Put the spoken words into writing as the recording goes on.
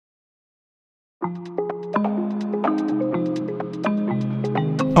I'm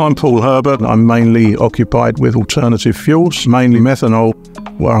Paul Herbert. I'm mainly occupied with alternative fuels, mainly methanol,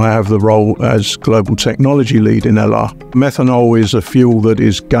 where I have the role as Global Technology Lead in LR. Methanol is a fuel that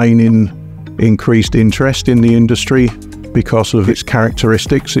is gaining increased interest in the industry because of its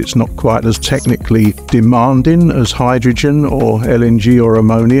characteristics. It's not quite as technically demanding as hydrogen or LNG or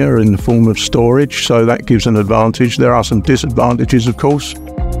ammonia in the form of storage, so that gives an advantage. There are some disadvantages, of course.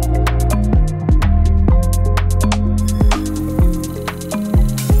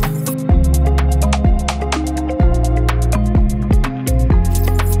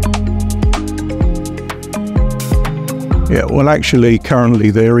 Yeah, well, actually,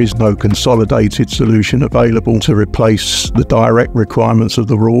 currently there is no consolidated solution available to replace the direct requirements of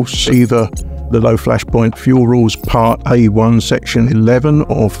the rules, either the low flash point fuel rules part A1 section 11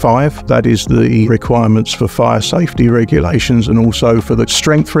 or 5. That is the requirements for fire safety regulations and also for the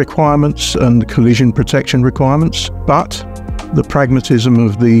strength requirements and collision protection requirements. But the pragmatism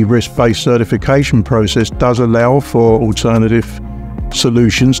of the risk-based certification process does allow for alternative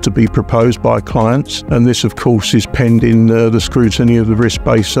solutions to be proposed by clients, and this of course is pending the scrutiny of the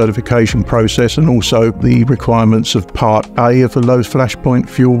risk-based certification process and also the requirements of Part A of the low flash point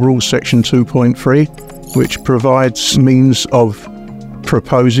fuel rules section 2.3, which provides means of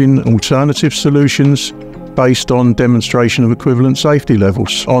proposing alternative solutions based on demonstration of equivalent safety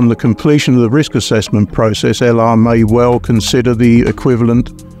levels. On the completion of the risk assessment process, LR may well consider the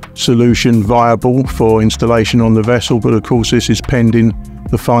equivalent solution viable for installation on the vessel, but of course this is pending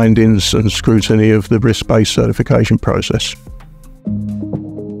the findings and scrutiny of the risk-based certification process.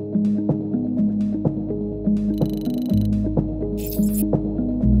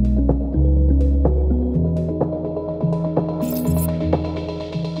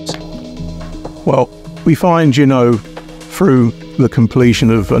 Well, we find, through the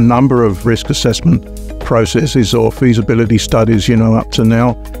completion of a number of risk assessment processes or feasibility studies, up to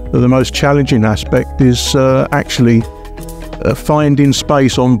now, the most challenging aspect is actually finding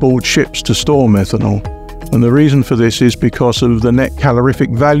space on board ships to store methanol. And the reason for this is because of the net calorific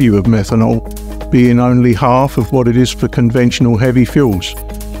value of methanol being only half of what it is for conventional heavy fuels.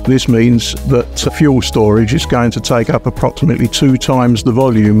 This means that fuel storage is going to take up approximately 2 times the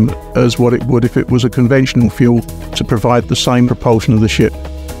volume as what it would if it was a conventional fuel to provide the same propulsion of the ship.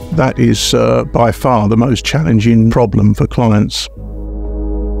 That is by far the most challenging problem for clients.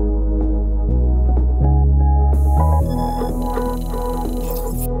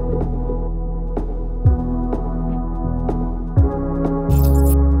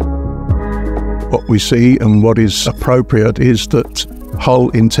 What we see and what is appropriate is that hull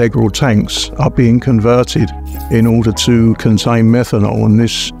integral tanks are being converted in order to contain methanol, and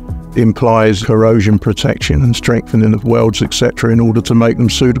this implies corrosion protection and strengthening of welds, etc., in order to make them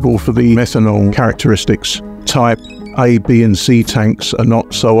suitable for the methanol characteristics. Type A, B and C tanks are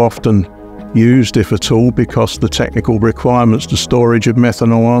not so often used, if at all, because the technical requirements to storage of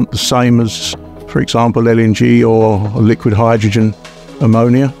methanol aren't the same as, for example, LNG or liquid hydrogen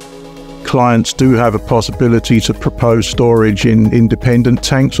ammonia. Clients do have a possibility to propose storage in independent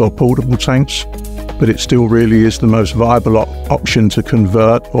tanks or portable tanks, but it still really is the most viable option to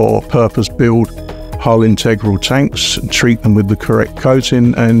convert or purpose-build hull integral tanks and treat them with the correct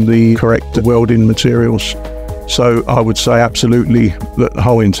coating and the correct welding materials. So I would say absolutely that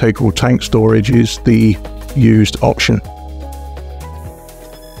hull integral tank storage is the used option.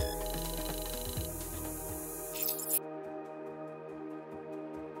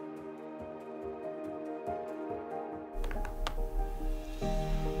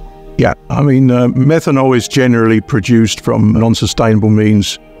 Yeah, methanol is generally produced from non-sustainable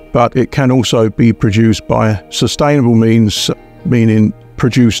means, but it can also be produced by sustainable means, meaning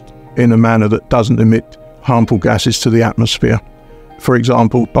produced in a manner that doesn't emit harmful gases to the atmosphere. For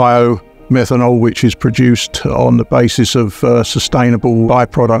example, biomethanol, which is produced on the basis of sustainable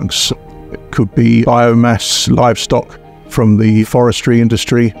byproducts. It could be biomass, livestock from the forestry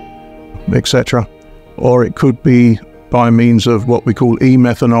industry, etc. Or it could be by means of what we call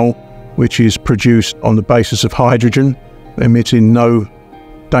e-methanol, which is produced on the basis of hydrogen, emitting no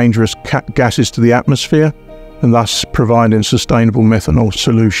dangerous gases to the atmosphere, and thus providing sustainable methanol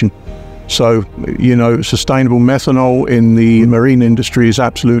solution. So, sustainable methanol in the marine industry is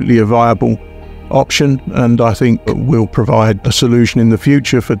absolutely a viable option, and I think will provide a solution in the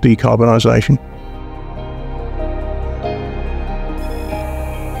future for decarbonisation.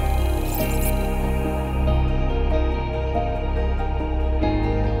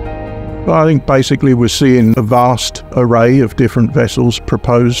 I think basically we're seeing a vast array of different vessels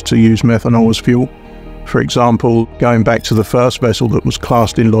proposed to use methanol as fuel, For example, going back to the first vessel that was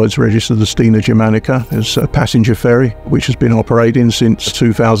classed in Lloyd's Register, the Stena Germanica, as a passenger ferry, which has been operating since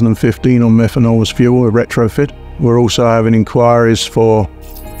 2015 on methanol as fuel, a retrofit. We're also having inquiries for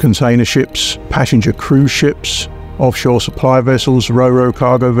container ships, passenger cruise ships, offshore supply vessels, ro-ro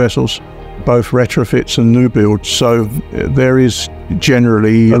cargo vessels, both retrofits and new builds. So there is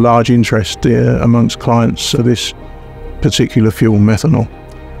generally a large interest amongst clients for this particular fuel, methanol.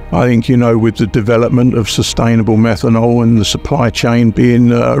 I think, with the development of sustainable methanol and the supply chain being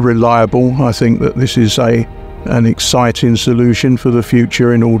reliable, I think that this is an exciting solution for the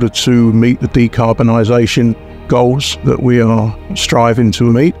future in order to meet the decarbonisation goals that we are striving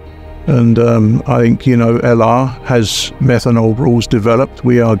to meet. And I think, LR has methanol rules developed.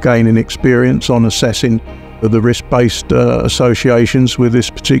 We are gaining experience on assessing the risk-based associations with this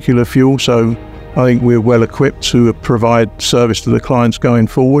particular fuel. So I think we're well equipped to provide service to the clients going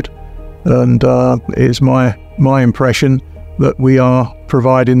forward. And it's my impression that we are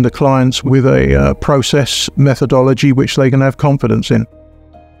providing the clients with a process methodology which they can have confidence in.